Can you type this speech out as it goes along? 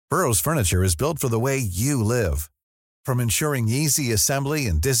Burrow's furniture is built for the way you live. From ensuring easy assembly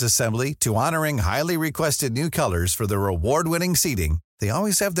and disassembly to honoring highly requested new colors for their award-winning seating, they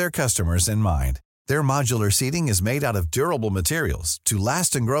always have their customers in mind. Their modular seating is made out of durable materials to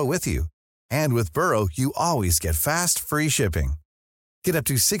last and grow with you. And with Burrow, you always get fast, free shipping. Get up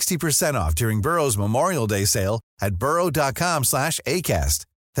to 60% off during Burrow's Memorial Day sale at burrow.com/ACAST.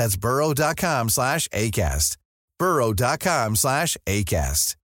 That's burrow.com/ACAST.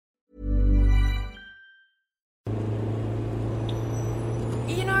 burrow.com/ACAST.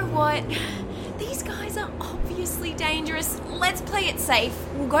 You know what? These guys are obviously dangerous. Let's play it safe.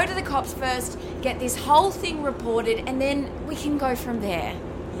 We'll go to the cops first, get this whole thing reported, and then we can go from there.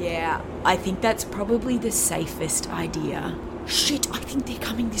 Yeah, I think that's probably the safest idea. Shit, I think they're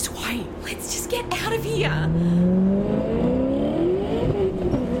coming this way. Let's just get out of here.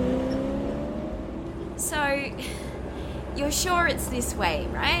 So, you're sure it's this way,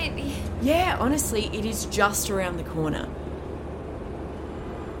 right? Yeah, honestly, it is just around the corner.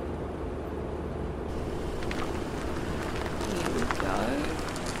 Here we go.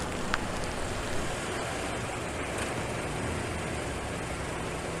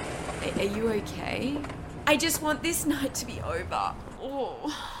 Are you okay? I just want this night to be over.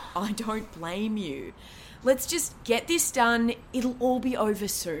 Oh. I don't blame you. Let's just get this done. It'll all be over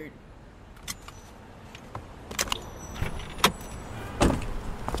soon.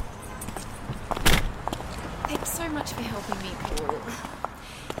 Thanks so much for helping me, Paul.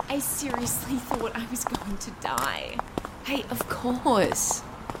 I seriously thought I was going to die. Hey, of course.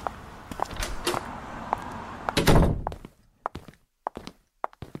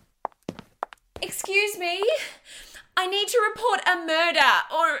 Excuse me? I need to report a murder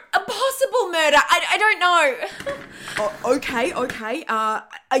or a possible murder. I don't know. Okay. Are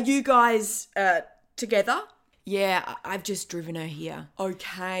you guys together? Yeah, I've just driven her here.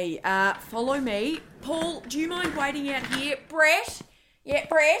 Okay, follow me. Paul, do you mind waiting out here? Brett? Yeah,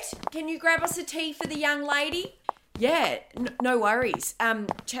 Brett, can you grab us a tea for the young lady? Yeah, no worries.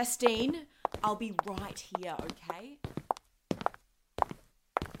 Chastine, I'll be right here, okay?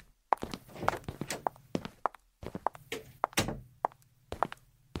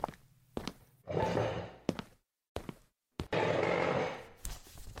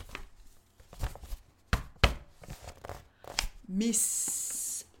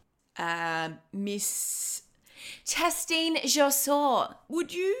 Miss Chastine Jossor.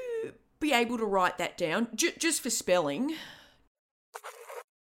 Would you be able to write that down, just for spelling?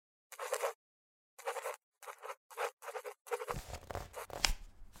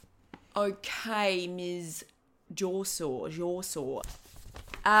 Okay, Ms. Jossor.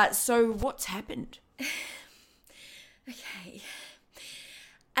 So what's happened? Okay.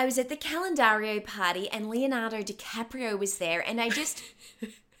 I was at the Calendario party and Leonardo DiCaprio was there and I just...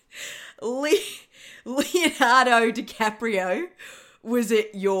 Leonardo DiCaprio was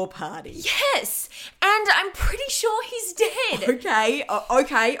at your party? Yes, and I'm pretty sure he's dead. Okay.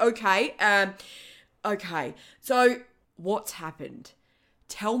 Okay, so what's happened?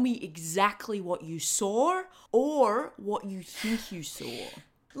 Tell me exactly what you saw or what you think you saw.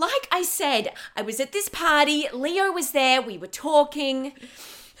 Like I said, I was at this party, Leo was there, we were talking.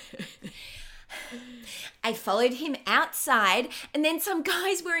 I followed him outside and then some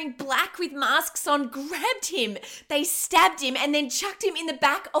guys wearing black with masks on grabbed him. They stabbed him and then chucked him in the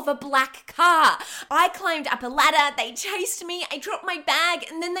back of a black car. I climbed up a ladder, they chased me, I dropped my bag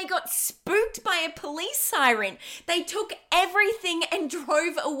and then they got spooked by a police siren. They took everything and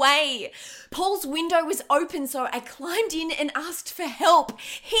drove away. Paul's window was open so I climbed in and asked for help.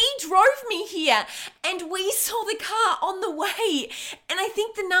 He drove me here and we saw the car on the way and I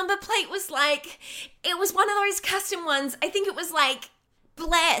think the number plate was like... It was one of those custom ones. I think it was like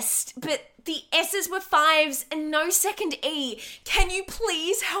blessed, but the S's were 5s and no second E. Can you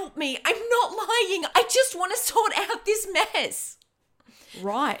please help me? I'm not lying. I just want to sort out this mess.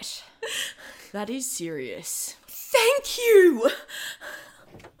 Right. That is serious. Thank you.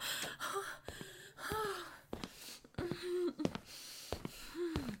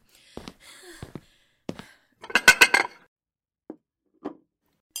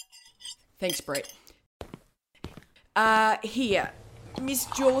 Thanks, Brett. Here, Miss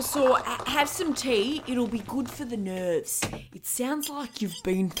Jossor, have some tea. It'll be good for the nerves. It sounds like you've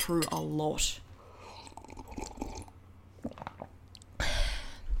been through a lot.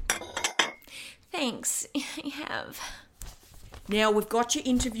 Thanks, I have. Now, we've got your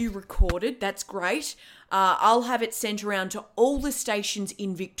interview recorded. That's great. I'll have it sent around to all the stations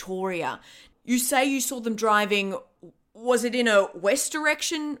in Victoria. You say you saw them driving... Was it in a west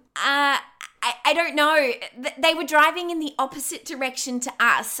direction? I don't know. They were driving in the opposite direction to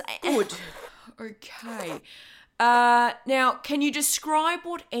us. Good. Okay. Now, can you describe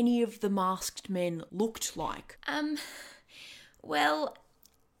what any of the masked men looked like? Well,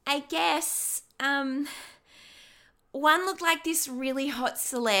 I guess, one looked like this really hot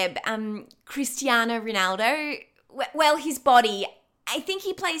celeb, Cristiano Ronaldo. Well, his body. I think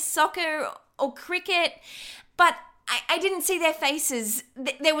he plays soccer or cricket, but I didn't see their faces.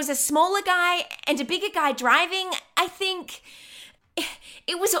 There was a smaller guy and a bigger guy driving. I think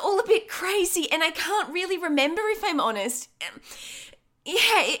it was all a bit crazy and I can't really remember if I'm honest.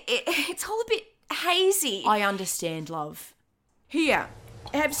 It's all a bit hazy. I understand, love. Here,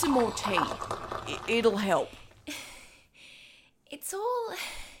 have some more tea. It'll help. It's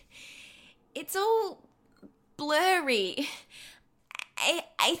all blurry.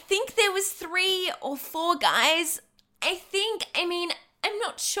 I think there was 3 or 4 guys. I'm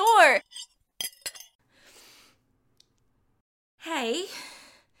not sure. Hey,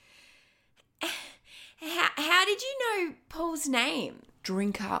 how did you know Paul's name?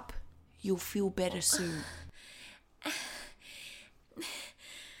 Drink up. You'll feel better soon.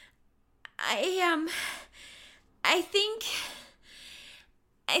 I think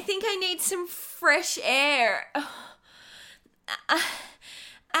I need some fresh air.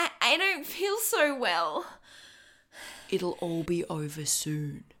 I don't feel so well. It'll all be over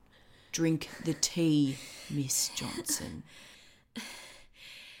soon. Drink the tea, Miss Johnson.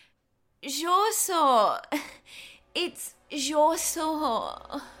 Jorsor. It's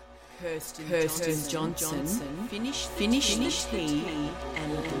Jorsor. Kirsten Johnson. Finish the tea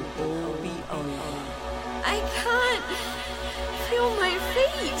and it'll all be over. I can't feel my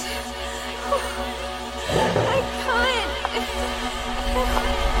feet. I can't.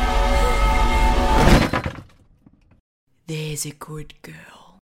 There's a good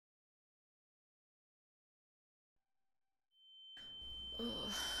girl.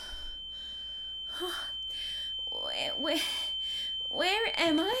 Where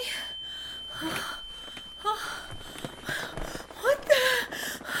am I? What the?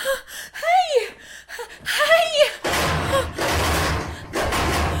 Hey!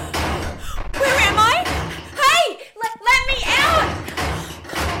 Where am I? Hey! Let me out!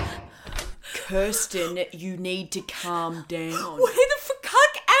 Kirsten, you need to calm down. Where the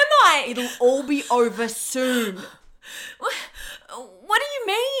fuck am I? It'll all be over soon. What do you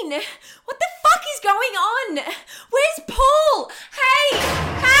mean? What the fuck is going on? Where's Paul? Hey!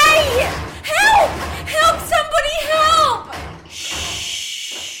 Help! Help! Somebody help!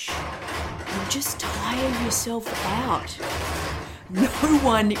 Shh. You'll just tire yourself out. No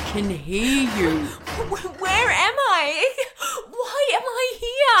one can hear you. Where am I? Why am I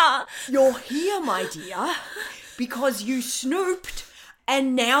here? You're here, my dear, because you snooped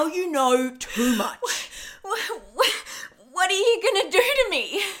and now you know too much. What are you gonna do to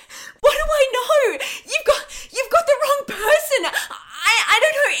me? What do I know? You've got the wrong person. I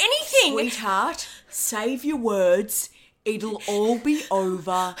don't know anything. Sweetheart, save your words. It'll all be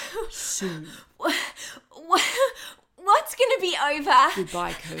over soon. What's gonna be over?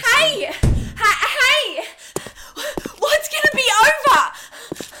 Goodbye, Kirsten. Hey! What's gonna be over?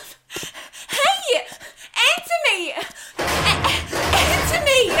 Hey! Answer me! Answer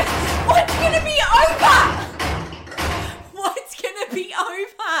me! What's gonna be over? What's gonna be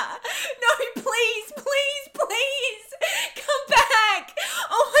over? No, please! Come back!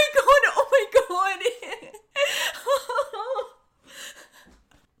 Oh my god!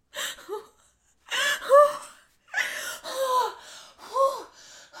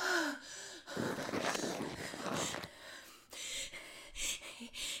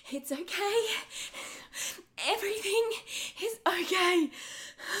 It's okay. Everything is okay.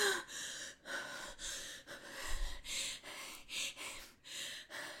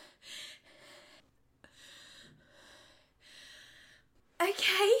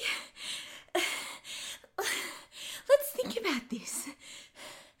 Okay. Let's think about this.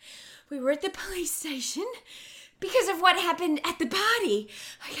 We were at the police station because of what happened at the party.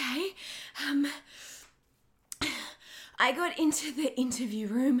 Okay. I got into the interview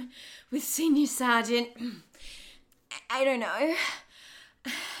room with Senior Sergeant. I don't know.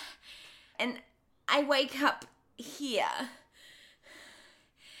 And I wake up here.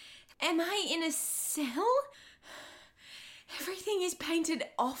 Am I in a cell? Everything is painted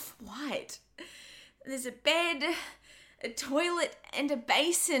off-white. There's a bed, a toilet, and a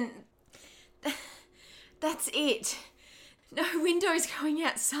basin. That's it. No windows going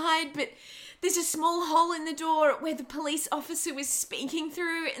outside, but there's a small hole in the door where the police officer was speaking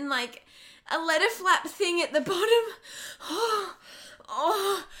through and like a letter flap thing at the bottom.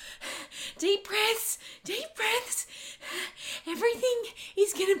 Oh, deep breaths, deep breaths. Everything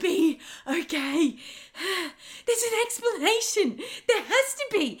is going to be okay. There's an explanation. There has to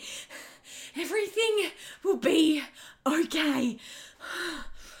be. Everything will be okay.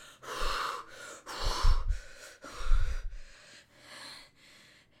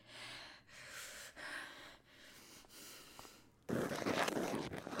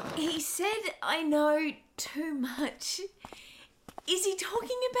 He said I know too much. Is he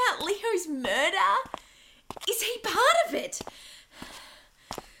talking about Leo's murder? Is he part of it?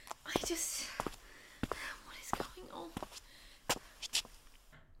 What is going on?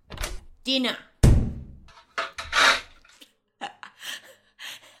 Dinner. I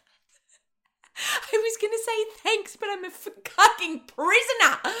was going to say thanks, but I'm a fucking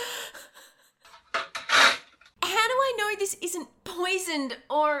prisoner. How do I know this isn't poisoned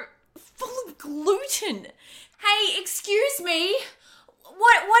or full of gluten? Hey, excuse me.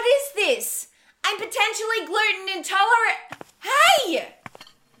 What is this? I'm potentially gluten intolerant. Hey!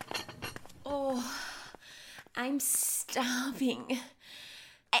 Oh, I'm starving.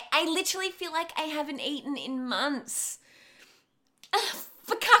 I literally feel like I haven't eaten in months.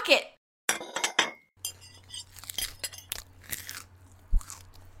 Fuck it.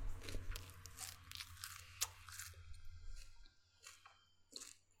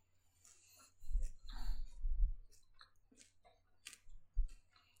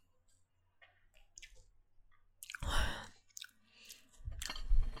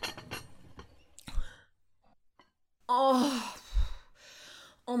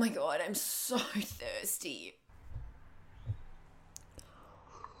 Oh my God, I'm so thirsty.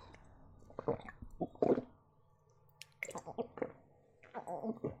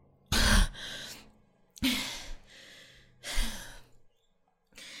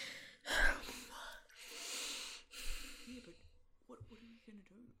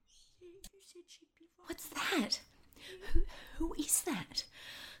 What's that? Who is that?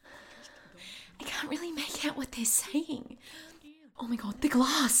 I can't really make out what they're saying. Oh my God, the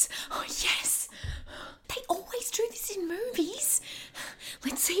glass. Oh yes. They always do this in movies.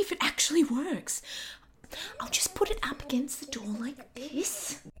 Let's see if it actually works. I'll just put it up against the door like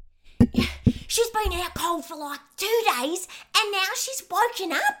this. Yeah, she's been out cold for like 2 days and now she's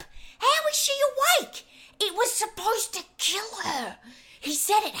woken up. How is she awake? It was supposed to kill her. He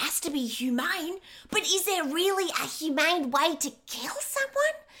said it has to be humane, but is there really a humane way to kill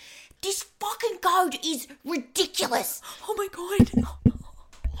someone? This fucking code is ridiculous. Oh my God.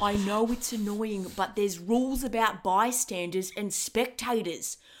 I know it's annoying, but there's rules about bystanders and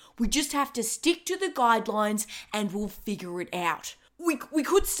spectators. We just have to stick to the guidelines and we'll figure it out. We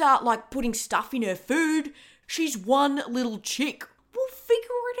could start like putting stuff in her food. She's one little chick. We'll figure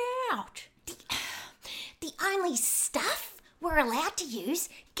it out. The only stuff we're allowed to use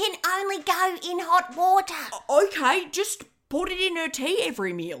can only go in hot water. Okay, just put it in her tea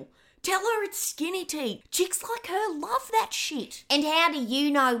every meal. Tell her it's skinny tea. Chicks like her love that shit. And how do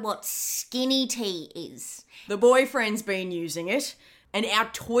you know what skinny tea is? The boyfriend's been using it, and our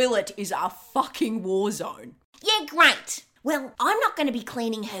toilet is a fucking war zone. Yeah, great. Well, I'm not going to be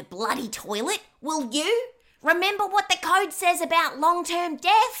cleaning her bloody toilet, will you? Remember what the code says about long-term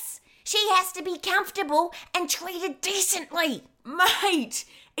deaths? She has to be comfortable and treated decently. Mate,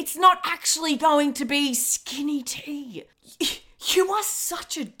 it's not actually going to be skinny tea. You are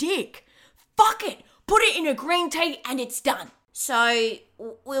such a dick. Fuck it. Put it in a green tea and it's done. So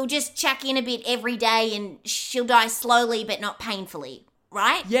we'll just chuck in a bit every day and she'll die slowly but not painfully,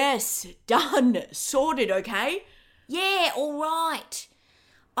 right? Yes, done. Sorted, okay? Yeah, all right.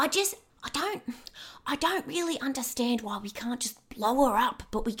 I don't really understand why we can't just blow her up,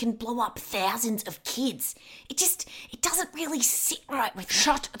 but we can blow up thousands of kids. It doesn't really sit right with me.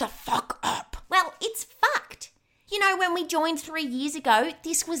 Shut the fuck up. Well, it's fucked. You know, when we joined 3 years ago,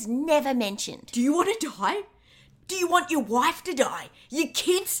 this was never mentioned. Do you want to die? Do you want your wife to die? Your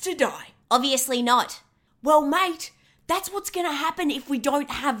kids to die? Obviously not. Well, mate, that's what's going to happen if we don't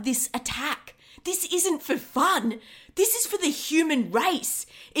have this attack. This isn't for fun. This is for the human race.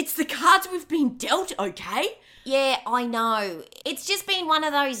 It's the cards we've been dealt, okay? Yeah, I know. It's just been one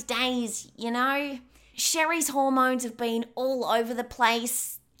of those days, you know? Sherry's hormones have been all over the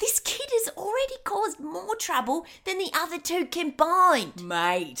place. This kid has already caused more trouble than the other two combined.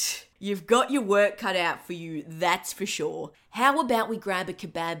 Mate, you've got your work cut out for you, that's for sure. How about we grab a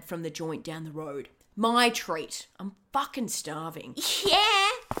kebab from the joint down the road? My treat. I'm fucking starving.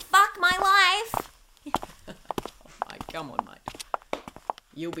 Yeah, fuck my life. Oh, mate, come on, mate.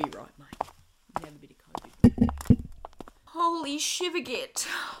 You'll be right, mate. You have a bit of COVID. Holy shivagit.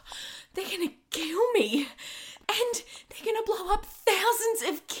 They're gonna kill me. And they're going to blow up thousands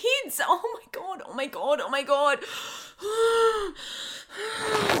of kids. Oh my God, oh my God, oh my God.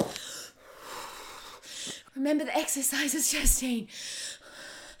 Remember the exercises, Justine.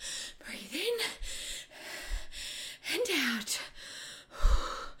 Breathe in and out.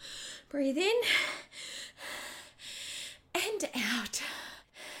 Breathe in and out.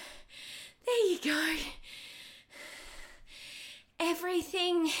 There you go.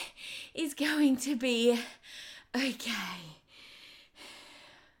 Everything is going to be okay.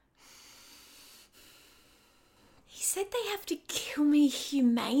 He said they have to kill me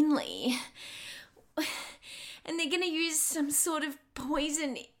humanely. And they're going to use some sort of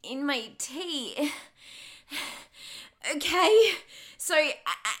poison in my tea. Okay, so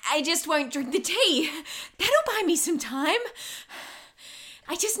I just won't drink the tea. That'll buy me some time.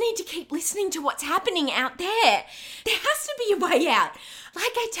 I just need to keep listening to what's happening out there. There has to be a way out.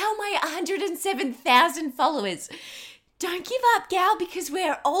 Like I tell my 107,000 followers, don't give up, gal, because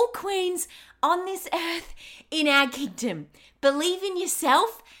we're all queens on this earth in our kingdom. Believe in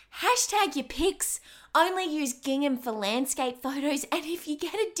yourself. Hashtag your pics. Only use gingham for landscape photos. And if you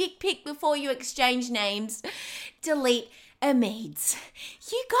get a dick pic before you exchange names, delete Amides.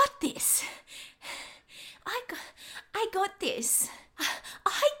 You got this. I got this.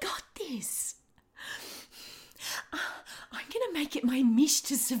 I got this. I'm going to make it my mission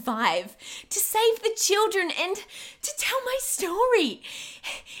to survive, to save the children and to tell my story.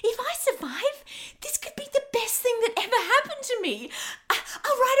 If I survive, this could be the best thing that ever happened to me.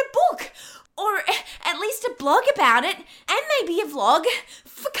 I'll write a book, or at least a blog about it, and maybe a vlog.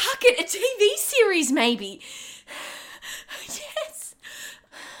 Fuck it, a TV series maybe. Yes.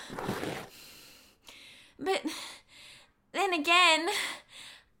 But then again,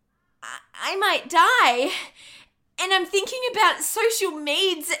 I might die. And I'm thinking about social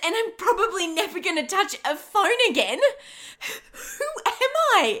meds, and I'm probably never going to touch a phone again. Who am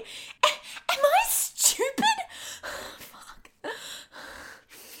I? Am I stupid? Fuck.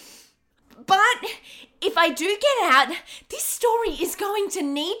 But if I do get out, this story is going to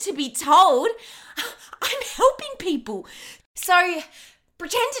need to be told. I'm helping people. So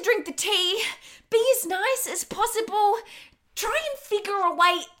pretend to drink the tea, be as nice as possible, try and figure a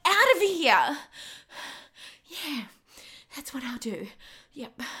way out of here. Yeah, that's what I'll do.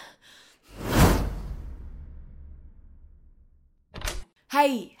 Yep.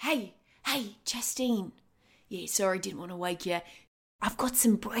 Hey, Justine. Yeah, sorry, didn't want to wake you. I've got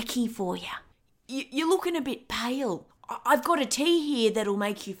some brekkie for you. You're looking a bit pale. I've got a tea here that'll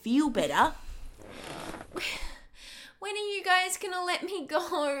make you feel better. When are you guys gonna let me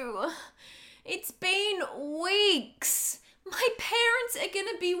go? It's been weeks. My parents are going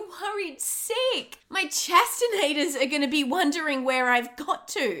to be worried sick. My chastinators are going to be wondering where I've got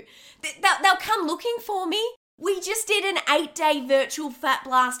to. They'll come looking for me. We just did an 8-day virtual Fat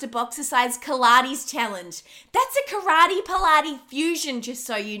Blaster Boxercise Pilates challenge. That's a karate-Pilates fusion, just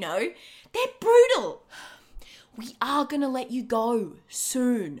so you know. They're brutal. We are going to let you go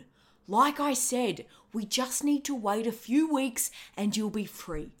soon. Like I said, we just need to wait a few weeks and you'll be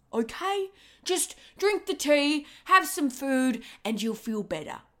free, okay? Just drink the tea, have some food, and you'll feel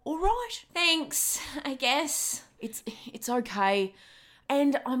better. All right? Thanks, I guess. It's okay.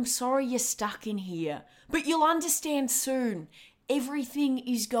 And I'm sorry you're stuck in here. But you'll understand soon. Everything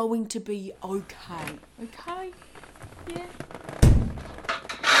is going to be okay. Okay? Yeah.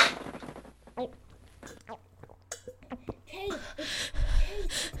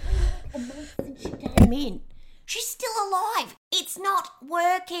 A month since she came in. She's still alive. It's not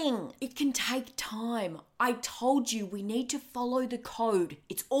working. It can take time. I told you we need to follow the code.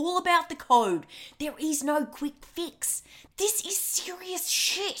 It's all about the code. There is no quick fix. This is serious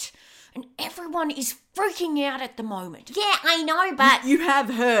shit. And everyone is freaking out at the moment. Yeah, I know, but... You have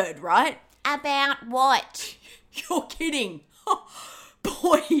heard, right? About what? You're kidding.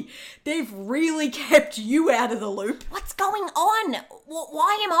 Boy, they've really kept you out of the loop. What's going on?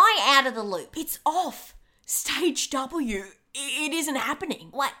 Why am I out of the loop? It's off. Stage W, it isn't happening.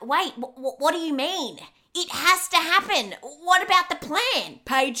 Wait, what do you mean? It has to happen. What about the plan?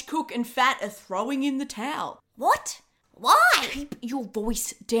 Paige, Cook and Fat are throwing in the towel. What? Why? Keep your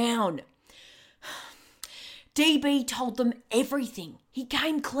voice down. DB told them everything. He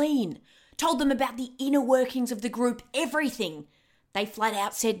came clean. Told them about the inner workings of the group, everything. They flat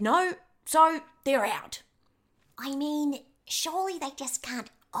out said no, so they're out. I mean, surely they just can't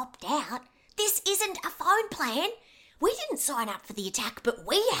opt out. This isn't a phone plan. We didn't sign up for the attack, but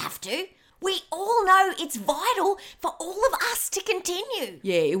we have to. We all know it's vital for all of us to continue.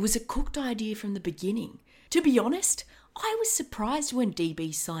 Yeah, it was a cooked idea from the beginning. To be honest, I was surprised when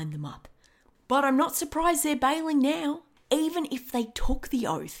DB signed them up. But I'm not surprised they're bailing now. Even if they took the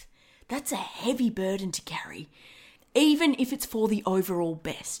oath, that's a heavy burden to carry. Even if it's for the overall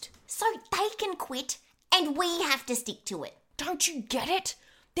best. So they can quit and we have to stick to it. Don't you get it?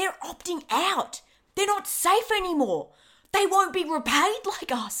 They're opting out. They're not safe anymore. They won't be repaid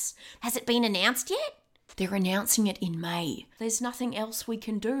like us. Has it been announced yet? They're announcing it in May. There's nothing else we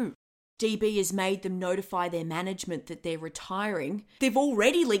can do. DB has made them notify their management that they're retiring. They've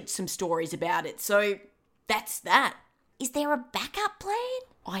already leaked some stories about it, so that's that. Is there a backup plan?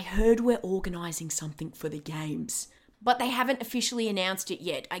 I heard we're organising something for the games, but they haven't officially announced it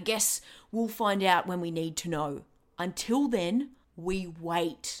yet. I guess we'll find out when we need to know. Until then, we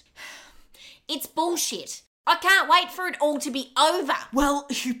wait. It's bullshit. I can't wait for it all to be over. Well,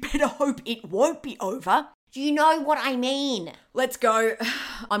 you better hope it won't be over. You know what I mean. Let's go.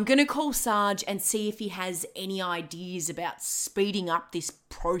 I'm going to call Sarge and see if he has any ideas about speeding up this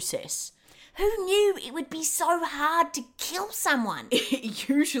process. Who knew it would be so hard to kill someone? It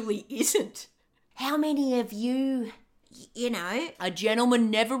usually isn't. How many of you, A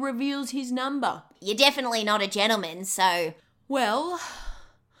gentleman never reveals his number. You're definitely not a gentleman, so... Well,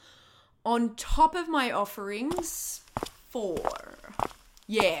 on top of my offerings, 4.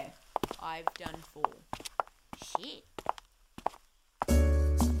 Yeah, I've done 4. Shit.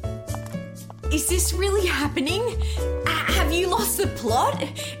 Is this really happening? Have you lost the plot?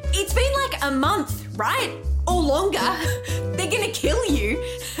 It's been like a month, right? Or longer. They're gonna kill you.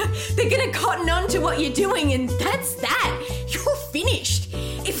 They're gonna cotton on to what you're doing, and that's that. You're finished.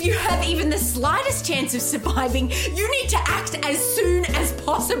 If you have even the slightest chance of surviving, you need to act as soon as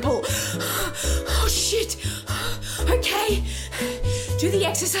possible. Oh shit. Okay. Do the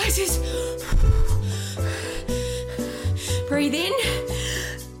exercises. Breathe in.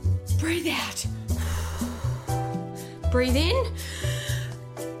 Breathe out. Breathe in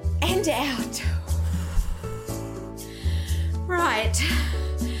and out. Right.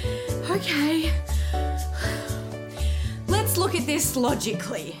 Okay. Let's look at this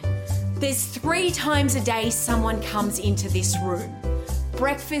logically. There's 3 times a day someone comes into this room.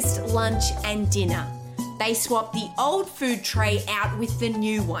 Breakfast, lunch, and dinner. They swap the old food tray out with the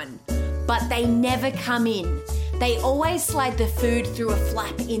new one, but they never come in. They always slide the food through a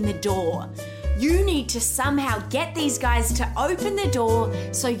flap in the door. You need to somehow get these guys to open the door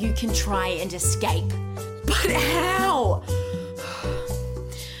so you can try and escape. But how?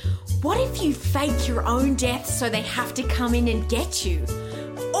 What if you fake your own death so they have to come in and get you?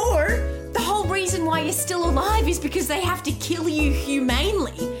 Or the whole reason why you're still alive is because they have to kill you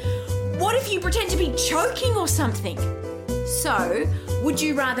humanely. What if you pretend to be choking or something? So, would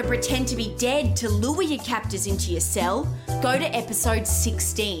you rather pretend to be dead to lure your captors into your cell? Go to episode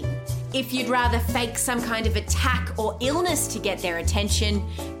 16. If you'd rather fake some kind of attack or illness to get their attention,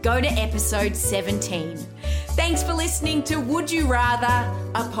 go to episode 17. Thanks for listening to Would You Rather,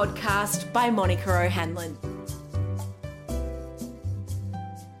 a podcast by Monica O'Hanlon.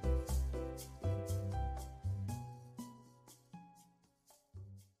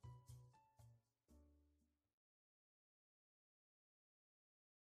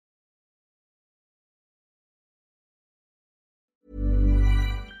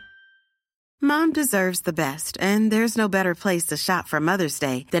 Mom deserves the best, and there's no better place to shop for Mother's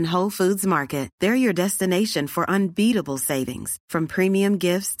Day than Whole Foods Market. They're your destination for unbeatable savings, from premium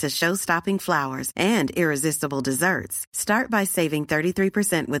gifts to show-stopping flowers and irresistible desserts. Start by saving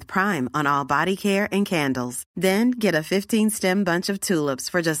 33% with Prime on all body care and candles. Then get a 15-stem bunch of tulips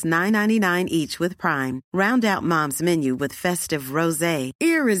for just $9.99 each with Prime. Round out Mom's menu with festive rosé,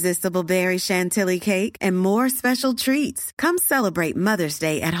 irresistible berry chantilly cake, and more special treats. Come celebrate Mother's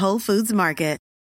Day at Whole Foods Market.